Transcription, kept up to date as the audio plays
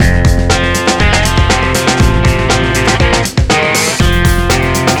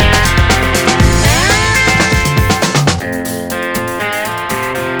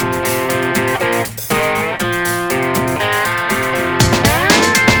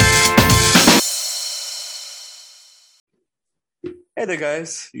Hey there,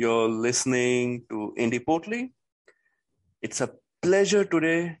 guys. You're listening to Indie Portly. It's a pleasure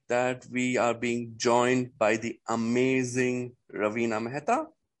today that we are being joined by the amazing Raveena Mehta.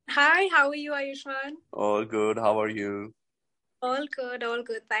 Hi, how are you, Ayushman? All good. How are you? All good, all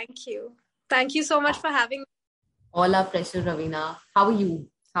good. Thank you. Thank you so much for having me. All our pressure, Raveena. How are you?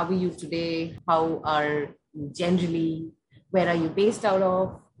 How are you today? How are you generally? Where are you based out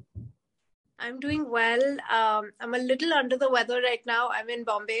of? I'm doing well. I'm a little under the weather right now. I'm in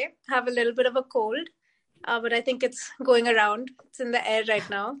Bombay. Have a little bit of a cold, but I think it's going around. It's in the air right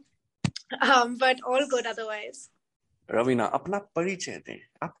now. But all good otherwise. Raveena, अपना परिचय दें.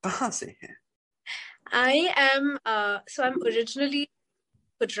 आप कहाँ से हैं? I'm originally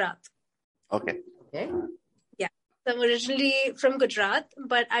Gujarat. Okay. Yeah. So I'm originally from Gujarat,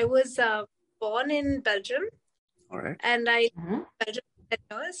 but I was born in Belgium. All right. And I Belgium for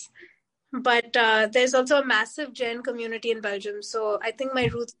 10 years. But there's also a massive Jain community in Belgium. So I think my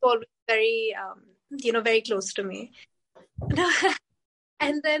roots were always very, very close to me.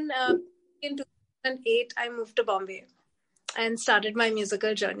 And then in 2008, I moved to Bombay and started my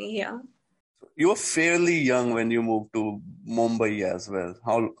musical journey here. You were fairly young when you moved to Mumbai as well.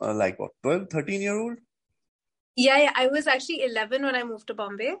 How, 12, 13-year-old? Yeah. I was actually 11 when I moved to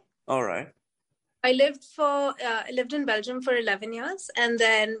Bombay. All right. I lived in Belgium for 11 years and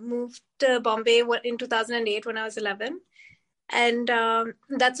then moved to Bombay in 2008 when I was 11. And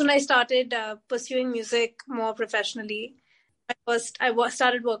that's when I started pursuing music more professionally. I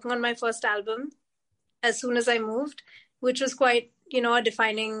started working on my first album as soon as I moved, which was quite, a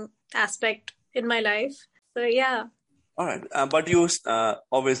defining aspect in my life. So, yeah. All right. But you,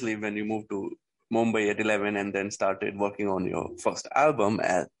 obviously, when you moved to Mumbai at 11 and then started working on your first album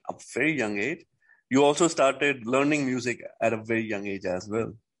at a very young age, you also started learning music at a very young age as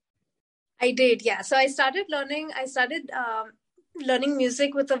well. I did, yeah. So I started learning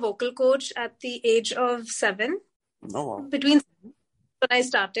music with a vocal coach at the age of 7. Oh, wow. Between when I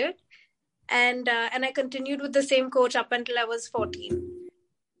started. And I continued with the same coach up until I was 14,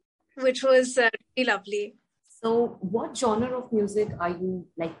 which was really lovely. So what genre of music are you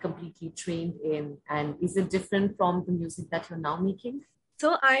completely trained in? And is it different from the music that you're now making?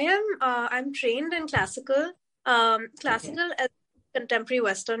 So I'm trained in classical as contemporary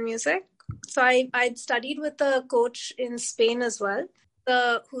Western music. So I'd studied with a coach in Spain as well,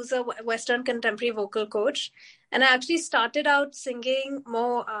 who's a Western contemporary vocal coach. And I actually started out singing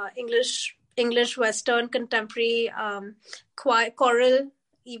more English Western contemporary choral,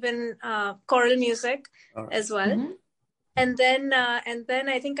 even choral music as well. Mm-hmm. And then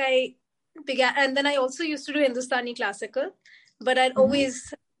I think I began, and then I also used to do Hindustani classical. But I'd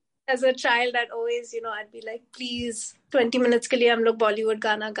always, as a child, I'd be like, please, 20 minutes ke liye hum log Bollywood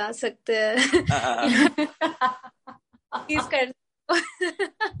gaana ga sakte hain. These kind of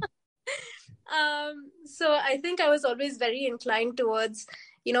so I think I was always very inclined towards,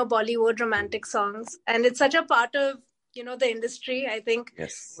 Bollywood romantic songs. And it's such a part of, the industry, I think.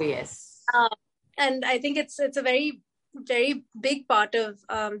 Yes. And I think it's a very, very big part of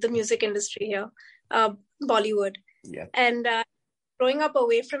the music industry here, Bollywood. Yeah. And growing up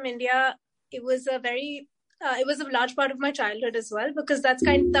away from India, it was a large part of my childhood as well, because that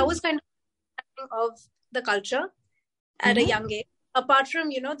was kind of the culture at a young age. Apart from,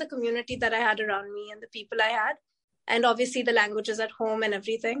 the community that I had around me and the people I had, and obviously the languages at home and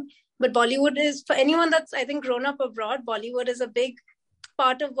everything. But Bollywood is, for anyone that's, I think, grown up abroad, Bollywood is a big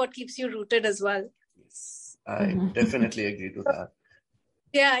part of what keeps you rooted as well. Yes, I definitely agree to that.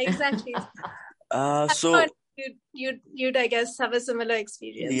 Yeah, exactly. So you'd I guess have a similar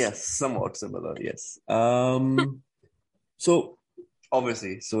experience. Yes, somewhat similar. Yes. So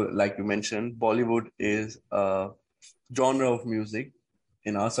obviously, like you mentioned, Bollywood is a genre of music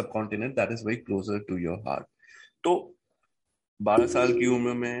in our subcontinent that is very closer to your heart. So 12 साल की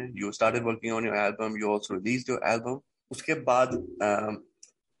उम्र में you started working on your album, you also released your album. उसके बाद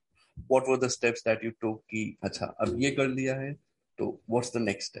what were the steps that you took कि अच्छा अब ये कर लिया है तो what's the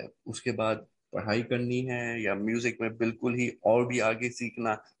next step? उसके बाद पढ़ाई करनी है या म्यूजिक में बिल्कुल ही और भी आगे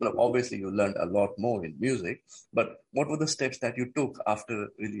सीखना, मतलब obviously you learned a lot more in music, but what were the steps that you took after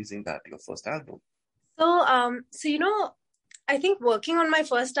releasing your first album? So I think working on my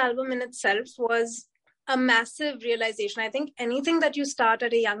first album in itself was a massive realization. I think anything that you start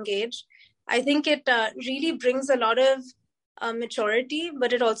at a young age, I think it really brings a lot of maturity,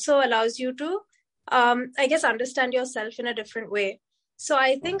 but it also allows you to, I guess, understand yourself in a different way. So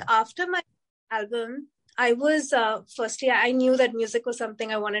I think after my album, I was, firstly, I knew that music was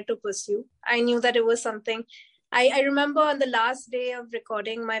something I wanted to pursue. I knew that it was something I remember on the last day of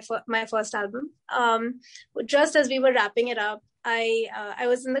recording my first album, just as we were wrapping it up, I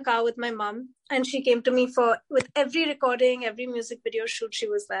was in the car with my mom, and she came to me with every recording, every music video shoot. She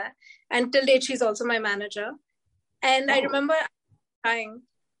was there, and till date she's also my manager. And I remember crying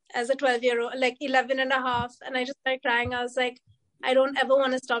as a 12-year-old, like 11 and a half, and I just started crying. I was like, I don't ever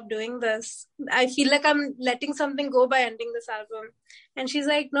want to stop doing this. I feel like I'm letting something go by ending this album. And she's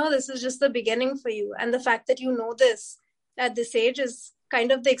like, no, this is just the beginning for you. And the fact that you know this at this age is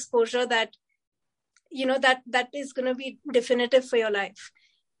kind of the exposure that, that is going to be definitive for your life.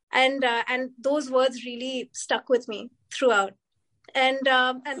 And those words really stuck with me throughout. And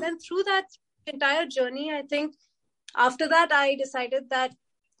then through that entire journey, I think after that, I decided that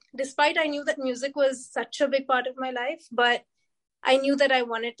despite I knew that music was such a big part of my life, but I knew that I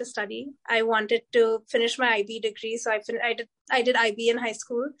wanted to study. I wanted to finish my IB degree. So I did IB in high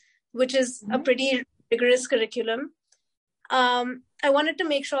school, which is a pretty rigorous curriculum. I wanted to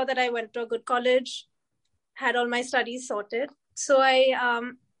make sure that I went to a good college, had all my studies sorted. So I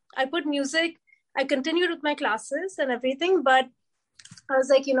put music. I continued with my classes and everything, but I was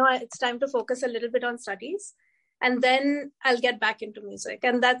like, it's time to focus a little bit on studies, and then I'll get back into music.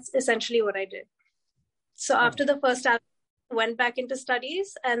 And that's essentially what I did. So after the first album, went back into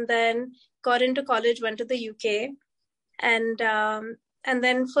studies, and then got into college, went to the UK, and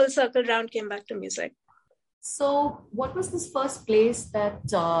then full circle round came back to music. So what was this first place that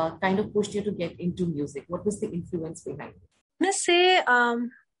kind of pushed you to get into music? What was the influence behind it? I'm going to say,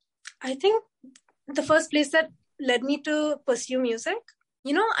 I think the first place that led me to pursue music,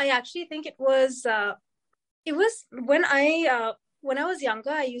 I actually think it was when I was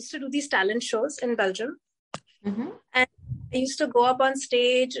younger, I used to do these talent shows in Belgium. Mm-hmm. And I used to go up on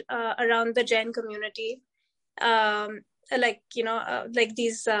stage around the Jain community, like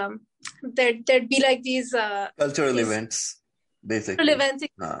these. There'd be like these cultural events, basically. Cultural events,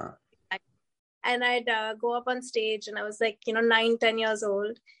 and I'd go up on stage, and I was like 9-10 years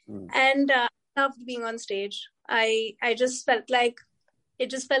old, and loved being on stage. I just felt like it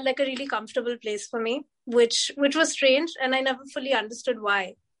just felt like a really comfortable place for me, which was strange, and I never fully understood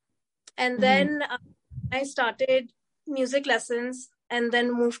why. And then I started music lessons, and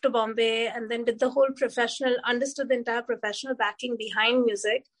then moved to Bombay, and then did the whole understood the entire professional backing behind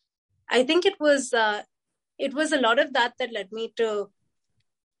music. I think it was a lot of that led me to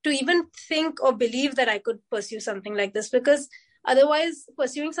even think or believe that I could pursue something like this, because otherwise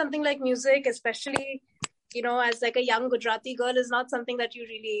pursuing something like music, especially, as like a young Gujarati girl, is not something that you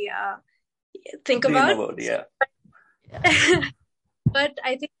really think about. Yeah. But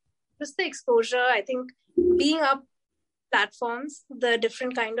I think just the exposure, I think being up platforms, the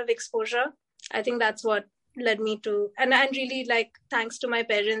different kind of exposure, I think that's what led me to, and really, like, thanks to my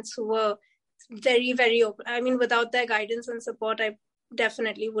parents who were very, very open. I mean, without their guidance and support, I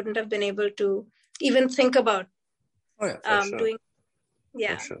definitely wouldn't have been able to even think about doing.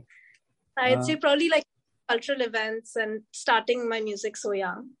 Yeah, for sure. I'd say probably like cultural events and starting my music so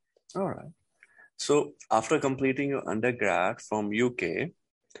young. All right. So after completing your undergrad from UK,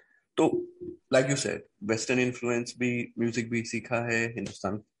 तो like you said, Western influence भी, music भी सीखा है,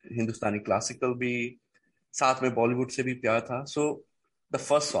 हिंदुस्तानी classical भी, साथ में Bollywood से भी प्यार था. So the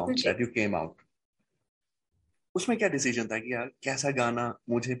first song that you came out, उसमें क्या decision था कि यार कैसा गाना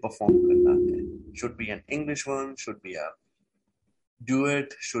मुझे perform करना है? Should be an English one, should be a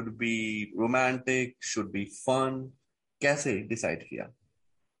duet, should be romantic, should be fun. कैसे decide किया?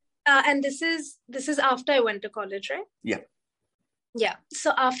 And this is after I went to college, right? Yeah.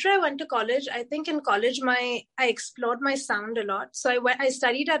 So after I went to college, I think in college I explored my sound a lot. So I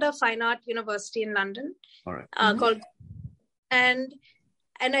studied at a fine art university in London. All right. Called, and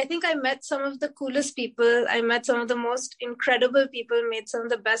I think I met some of the coolest people. I met some of the most incredible people, made some of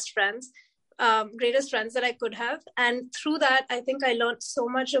the best friends, greatest friends that I could have. And through that, I think I learned so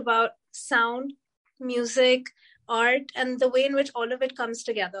much about sound, music, art, and the way in which all of it comes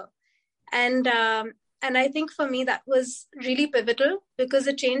together. And I think for me, that was really pivotal because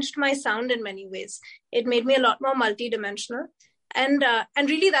it changed my sound in many ways. It made me a lot more multidimensional. And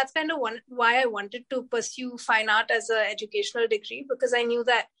really, that's kind of why I wanted to pursue fine art as an educational degree, because I knew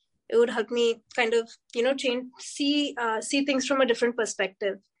that it would help me kind of, see things from a different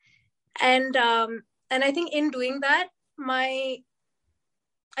perspective. And I think in doing that, I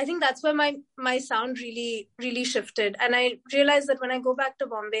think that's where my sound really, really shifted. And I realized that when I go back to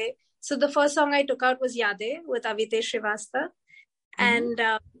Bombay, so the first song I took out was Yade with Avitesh Srivastava. And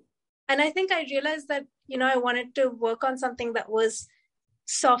I think I realized that, I wanted to work on something that was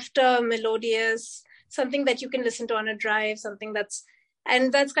softer, melodious, something that you can listen to on a drive, something that's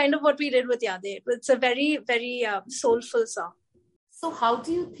And that's kind of what we did with Yade. It's a very, very soulful song. So how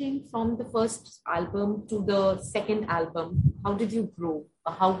do you think from the first album to the second album, how did you grow?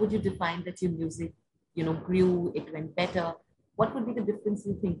 Or how would you define that your music, grew, it went better? What would be the difference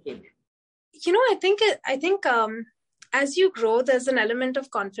you think it? I think as you grow, there's an element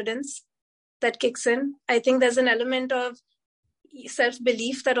of confidence that kicks in. I think there's an element of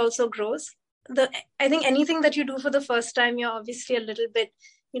self-belief that also grows. I think anything that you do for the first time, you're obviously a little bit,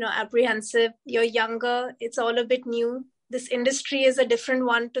 apprehensive. You're younger. It's all a bit new. This industry is a different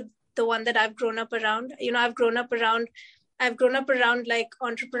one to the one that I've grown up around. I've grown up around like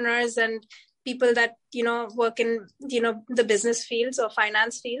entrepreneurs and people that, work in, the business fields or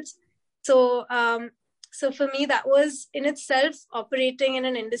finance fields. So, so for me, that was in itself operating in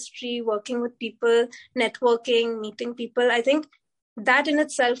an industry, working with people, networking, meeting people. I think that in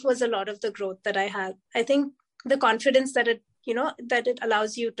itself was a lot of the growth that I had. I think the confidence that it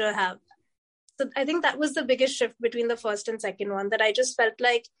allows you to have. So I think that was the biggest shift between the first and second one, that I just felt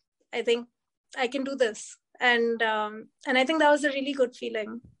like, I think I can do this. And I think that was a really good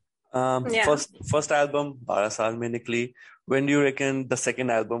feeling. First album, 12 saal mein nikli. When do you reckon the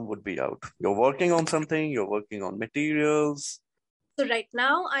second album would be out? You're working on something, you're working on materials. So right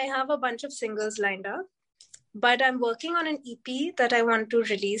now I have a bunch of singles lined up, but I'm working on an EP that I want to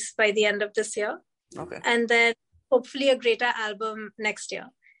release by the end of this year. Okay. And then hopefully a greater album next year.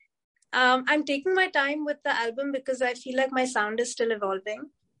 I'm taking my time with the album because I feel like my sound is still evolving.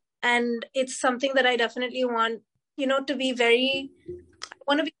 And it's something that I definitely want, to be I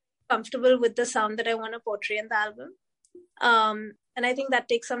want to be comfortable with the sound that I want to portray in the album. And I think that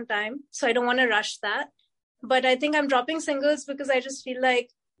takes some time. So I don't want to rush that. But I think I'm dropping singles because I just feel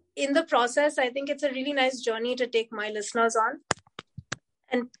like in the process, I think it's a really nice journey to take my listeners on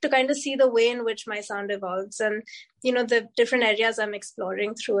and to kind of see the way in which my sound evolves and, the different areas I'm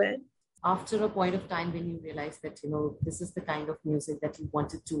exploring through it. After a point of time when you realize that, this is the kind of music that you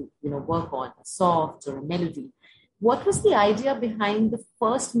wanted to, work on, a soft or a melody, what was the idea behind the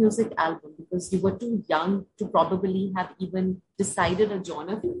first music album? Because you were too young to probably have even decided a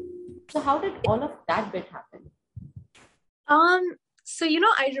genre. So how did all of that bit happen? So,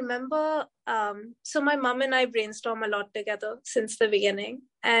 I remember, so my mom and I brainstorm a lot together since the beginning.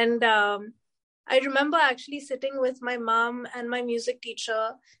 And I remember actually sitting with my mom and my music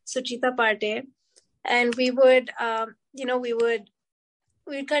teacher, Suchita Parte, and we would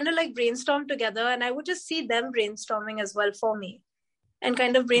kind of like brainstorm together, and I would just see them brainstorming as well for me and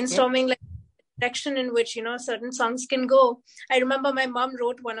kind of brainstorming like the direction in which, certain songs can go. I remember my mom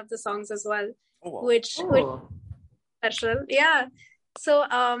wrote one of the songs as well, which special. Yeah. So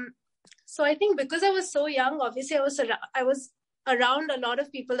I think because I was so young, obviously I was around a lot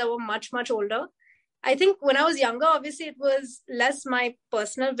of people that were much, much older. I think when I was younger, obviously it was less my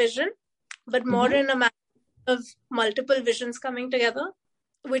personal vision, but more in a matter of multiple visions coming together,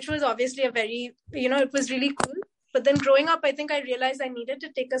 which was obviously a very, it was really cool. But then growing up, I think I realized I needed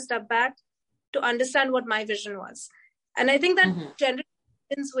to take a step back to understand what my vision was. And I think that generally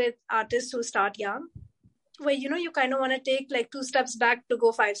happens with artists who start young, where, you kind of want to take like 2 steps back to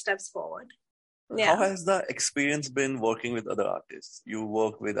go 5 steps forward. Yeah. How has the experience been working with other artists? You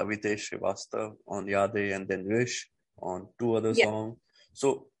work with Avitesh Srivastav on Yade and then Rish on 2 other songs.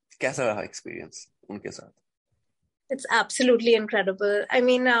 So, kaisa raha experience unke saath? It's absolutely incredible. I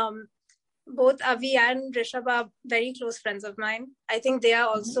mean, both Avi and Rishabh are very close friends of mine. I think they are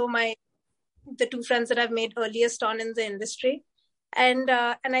also the 2 friends that I've made earliest on in the industry. And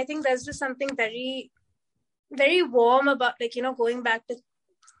I think there's just something very, very warm about like, going back to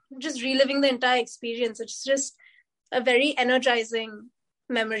just reliving the entire experience. It's just a very energizing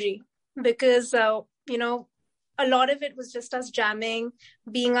memory because, a lot of it was just us jamming,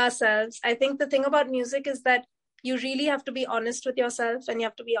 being ourselves. I think the thing about music is that you really have to be honest with yourself and you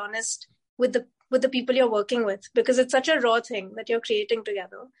have to be honest with the people you're working with because it's such a raw thing that you're creating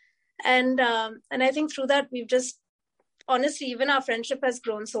together. And I think through that, we've just, honestly, even our friendship has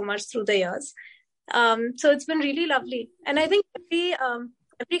grown so much through the years. So it's been really lovely. And I think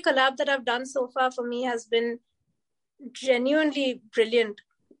every collab that I've done so far for me has been genuinely brilliant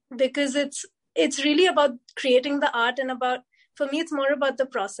because it's really about creating the art and for me, it's more about the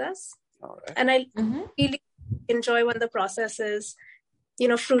process. Right. And I really enjoy when the process is,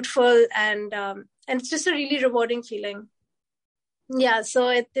 fruitful and it's just a really rewarding feeling. Yeah. So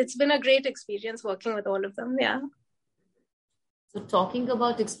it's been a great experience working with all of them. Yeah. So talking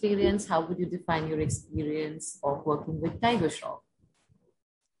about experience, how would you define your experience of working with Tiger Shroff?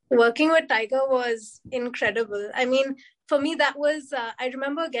 Working with Tiger was incredible. I mean, for me, that was, I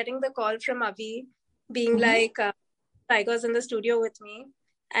remember getting the call from Avi being like, Tiger's in the studio with me,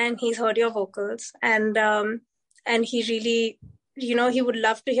 and he's heard your vocals, and he really, he would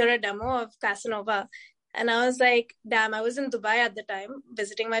love to hear a demo of Casanova. And I was like, damn, I was in Dubai at the time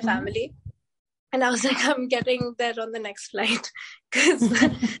visiting my family. And I was like, I'm getting there on the next flight. Because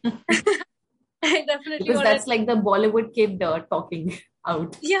I definitely because that's like the Bollywood kid talking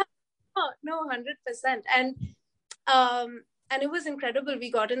out. Yeah, no, 100%. And it was incredible. We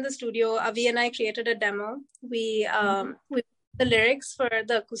got in the studio. Avi and I created a demo. We the lyrics for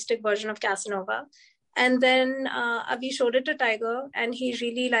the acoustic version of Casanova. And then Avi showed it to Tiger, and he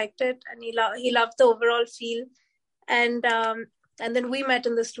really liked it, and he loved the overall feel. And then we met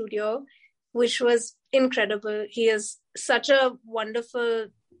in the studio, which was incredible. He is such a wonderful,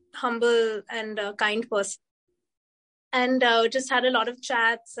 humble, and kind person. And just had a lot of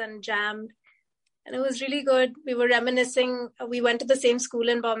chats and jammed. And it was really good. We were reminiscing. We went to the same school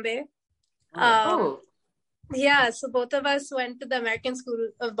in Bombay. Yeah, so both of us went to the American School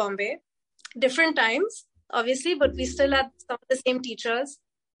of Bombay. Different times, obviously, but we still had some of the same teachers.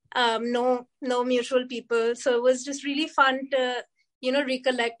 No mutual people. So it was just really fun to,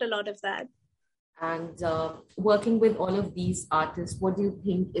 recollect a lot of that. And working with all of these artists, what do you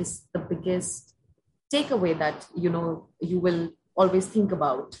think is the biggest takeaway that, you will always think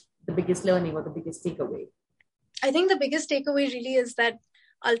about, the biggest learning or the biggest takeaway? I think the biggest takeaway really is that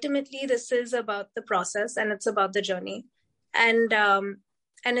ultimately this is about the process, and it's about the journey, and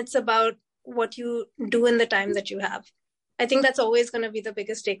it's about what you do in the time that you have. I think that's always going to be the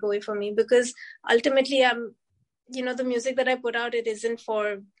biggest takeaway for me, because ultimately the music that I put out, it isn't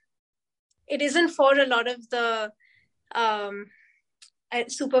for a lot of the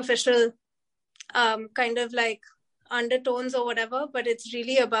superficial kind of like undertones or whatever, but it's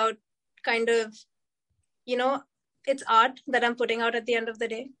really about kind of, it's art that I'm putting out at the end of the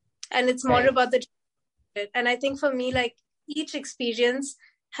day. And it's more about the, and I think for me, like, each experience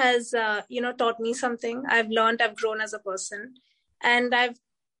has, taught me something. I've learned, I've grown as a person, and I've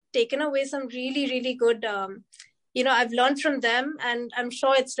taken away some really, really good, I've learned from them, and I'm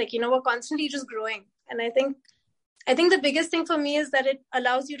sure it's like, we're constantly just growing. And I think the biggest thing for me is that it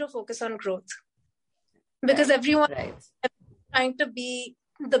allows you to focus on growth, because everyone is trying to be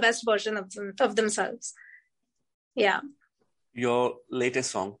the best version of themselves. Yeah. Your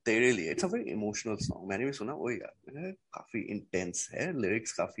latest song, Tere Liye, it's a very emotional song. मैंने भी सुना, वो यार काफी intense है,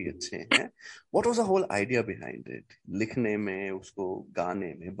 lyrics काफी अच्छे हैं. What was the whole idea behind it? लिखने में, उसको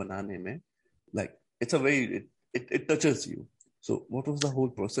गाने में, बनाने में, like it's a very it touches you. So what was the whole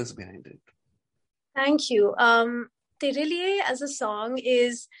process behind it? Thank you. Tere Liye as a song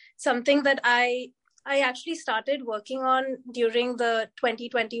is something that I actually started working on during the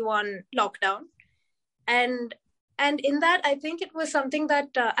 2021 lockdown, and in that, I think it was something that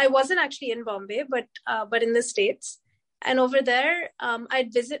I wasn't actually in Bombay, but in the States. And over there,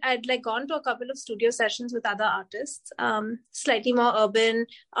 I'd like gone to a couple of studio sessions with other artists, slightly more urban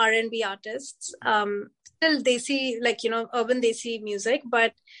R&B artists, still desi, like, urban desi music,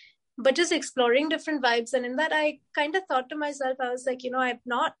 but just exploring different vibes. And in that, I kind of thought to myself, I was like, I've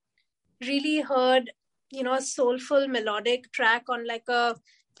not really heard, a soulful melodic track on like a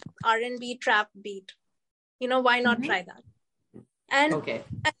R&B trap beat. Why not try that? And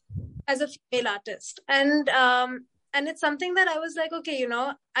as a female artist, and it's something that I was like, okay,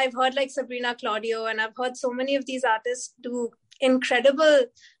 I've heard like Sabrina Claudio, and I've heard so many of these artists do incredible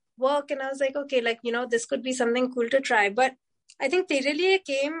work, and I was like, okay, like, this could be something cool to try. But I think Tere Liye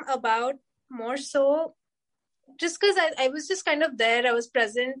came about more so just because I was just kind of there. I was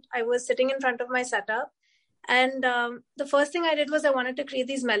present. I was sitting in front of my setup, and the first thing I did was I wanted to create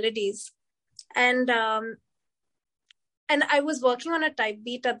these melodies, and I was working on a type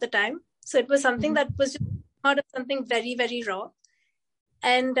beat at the time. So it was something that was just out of something very, very raw.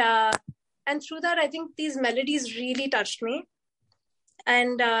 And through that, I think these melodies really touched me,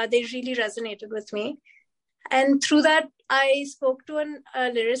 and they really resonated with me. And through that, I spoke to a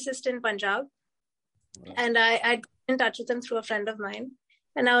lyricist in Punjab, and I got in touch with him through a friend of mine.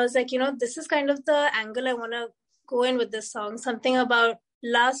 And I was like, this is kind of the angle I want to go in with this song. Something about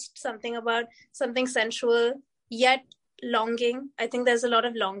lust, something about something sensual, yet longing. I think there's a lot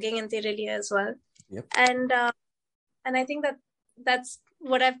of longing in Tere Liye as well. Yep. And I think that's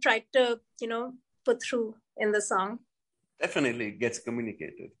what I've tried to, put through in the song. Definitely it gets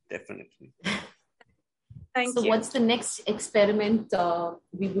communicated. Definitely. Thank you. So what's the next experiment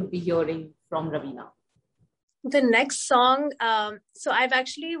we would be hearing from Raveena? The next song, so I've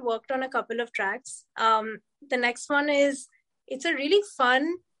actually worked on a couple of tracks. The next one it's a really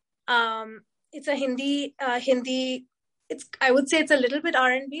fun, it's a Hindi, I would say it's a little bit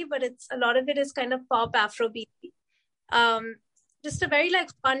R&B, but a lot of it is kind of pop Afrobeat. Just a very like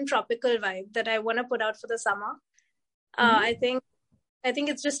fun tropical vibe that I want to put out for the summer. I think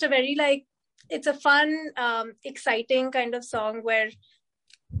it's just a very like, it's a fun, exciting kind of song where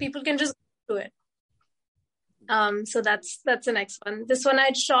people can just do it. So that's the next one. This one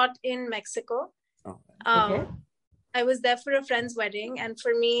I'd shot in Mexico. Okay. I was there for a friend's wedding, and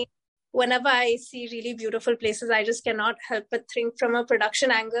for me, whenever I see really beautiful places, I just cannot help but think from a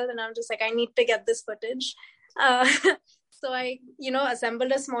production angle, and I'm just like, I need to get this footage. So I,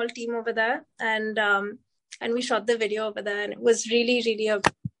 assembled a small team over there, and we shot the video over there, and it was really, really an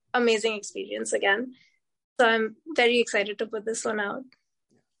amazing experience again. So I'm very excited to put this one out.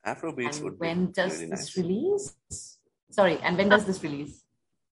 Afrobeats would be when does really this nice. release? Sorry, and when does this release?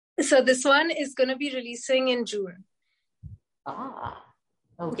 So this one is going to be releasing in June.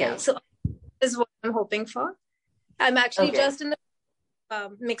 Okay. Yeah, so this is what I'm hoping for. I'm actually just in the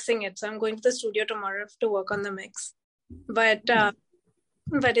mixing it, so I'm going to the studio tomorrow to work on the mix. But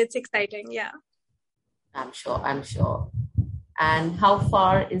it's exciting, yeah. I'm sure. And how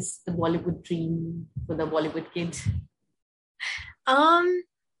far is the Bollywood dream for the Bollywood kid? Honestly,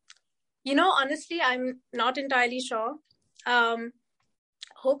 I'm not entirely sure.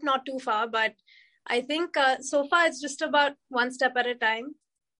 Hope not too far, but I think so far it's just about one step at a time.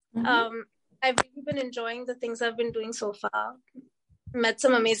 I've really been enjoying the things I've been doing so far. Met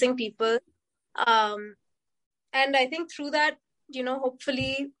some amazing people. And I think through that,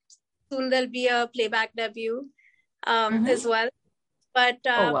 hopefully soon there'll be a playback debut as well. But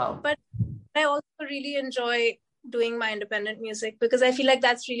but I also really enjoy doing my independent music because I feel like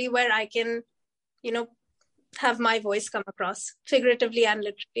that's really where I can, have my voice come across figuratively and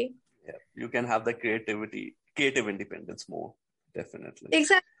literally. Yeah, you can have the creative independence more, definitely.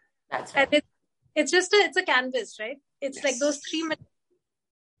 Exactly. That's right. And it's a canvas, right? It's like those 3 minutes.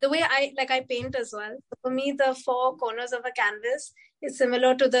 The way I paint as well. For me, the 4 corners of a canvas is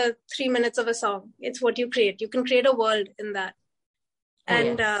similar to the 3 minutes of a song. It's what you create. You can create a world in that.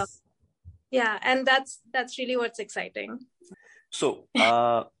 And and that's really what's exciting. So,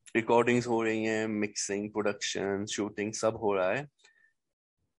 recordings हो रही हैं, mixing, production, shooting, सब हो रहा है.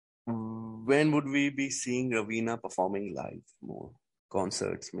 When would we be seeing Raveena performing live more?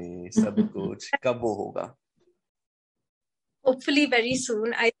 Concerts में, सब कुछ, कब वो होगा? Hopefully very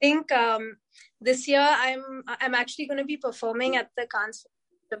soon. I think this year I'm actually going to be performing at the Cannes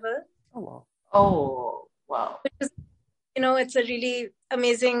Festival. Oh wow! Which is, it's a really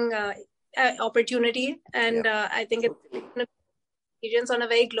amazing opportunity, and I think it's going to be experience on a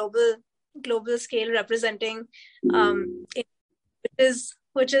very global scale, representing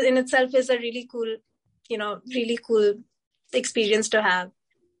which is in itself is a really cool experience to have.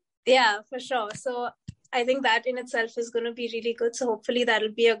 Yeah, for sure. So I think that in itself is going to be really good. So hopefully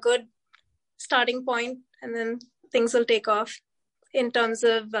that'll be a good starting point, and then things will take off in terms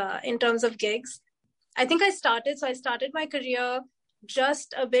of gigs. I think I started my career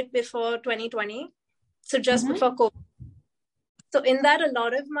just a bit before 2020. So just before COVID. So in that, a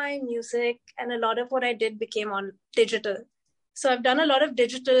lot of my music and a lot of what I did became on digital. So I've done a lot of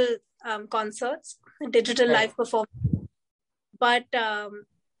digital concerts, digital live performance. But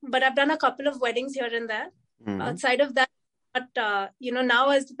I've done a couple of weddings here and there. Outside of that, but now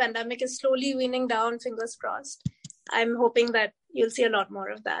as the pandemic is slowly weaning down, fingers crossed, I'm hoping that you'll see a lot more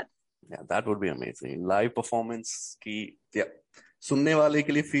of that. Yeah, that would be amazing. Live performance की, सुनने वाले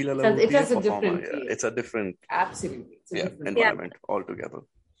के लिए feel अलग होती है. It has a different feel. It's a different environment altogether.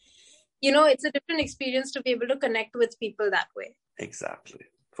 It's a different experience to be able to connect with people that way. Exactly,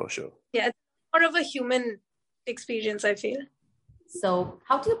 for sure. Yeah, it's more of a human experience, I feel. So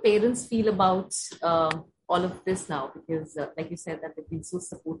how do your parents feel about all of this now? Because like you said, that they've been so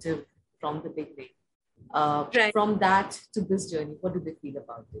supportive from the beginning. From that to this journey, what do they feel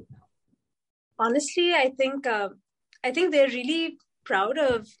about it now? Honestly, I think they're really proud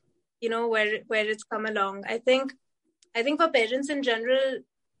of where it's come along. I think for parents in general,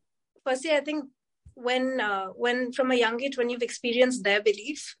 firstly, I think when from a young age, when you've experienced their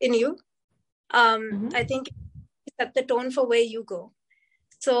belief in you, I think it set the tone for where you go.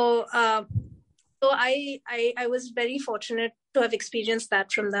 So I was very fortunate to have experienced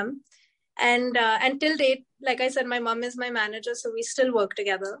that from them. And till date, like I said, my mom is my manager, so we still work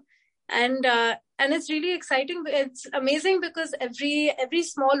together. And it's really exciting. It's amazing because every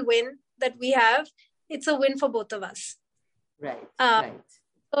small win that we have, it's a win for both of us. Right.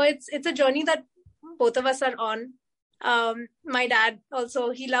 So it's a journey that both of us are on. My dad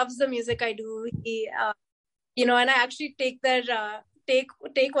also, he loves the music I do. He, and I actually take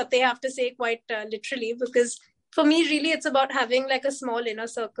what they have to say quite literally, because for me, really, it's about having like a small inner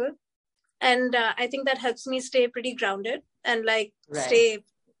circle. And I think that helps me stay pretty grounded and like Right. stay,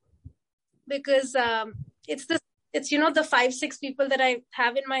 because it's the 5-6 people that I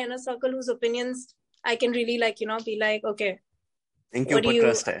have in my inner circle whose opinions I can really like be like, okay, इनके what do ऊपर you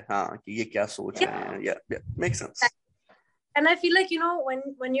trust है हाँ कि ये क्या सोच रहे हैं yeah makes sense. And I feel like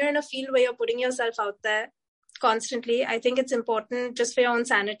when you're in a field where you're putting yourself out there constantly, I think it's important just for your own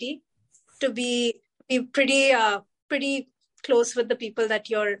sanity to be pretty close with the people that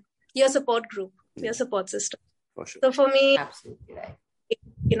your support group, your support system. For sure. So for me, Absolutely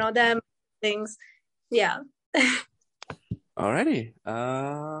right. there are things. Yeah. Alrighty.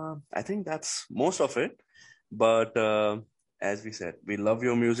 I think that's most of it. But as we said, we love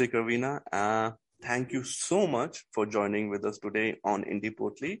your music, Raveena. Thank you so much for joining with us today on Indie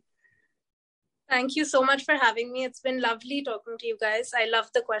Portly. Thank you so much for having me. It's been lovely talking to you guys. I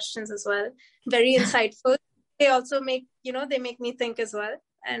love the questions as well. Very insightful. They also make me think as well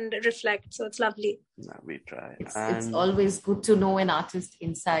and reflect. So it's lovely. We try. It's always good to know an artist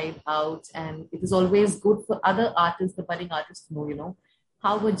inside out, and it is always good for other artists, the budding artists, to know,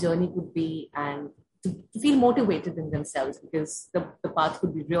 how a journey could be and to feel motivated in themselves, because the path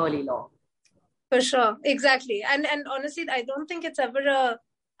could be really long. For sure. Exactly. And honestly, I don't think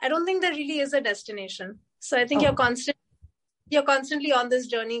there really is a destination. So I think you're constantly on this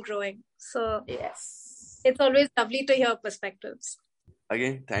journey growing. So yes, it's always lovely to hear perspectives.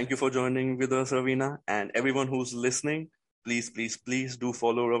 Again, thank you for joining with us, Raveena. And everyone who's listening, please do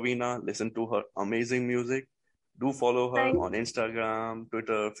follow Raveena. Listen to her amazing music. Do follow her on Instagram,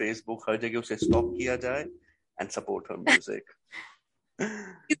 Twitter, Facebook. हर जगह उसे stalk किया जाए and support her music.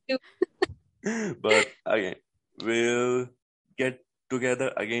 But again, we'll get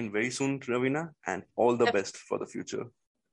together again very soon, Raveena, and all the best for the future.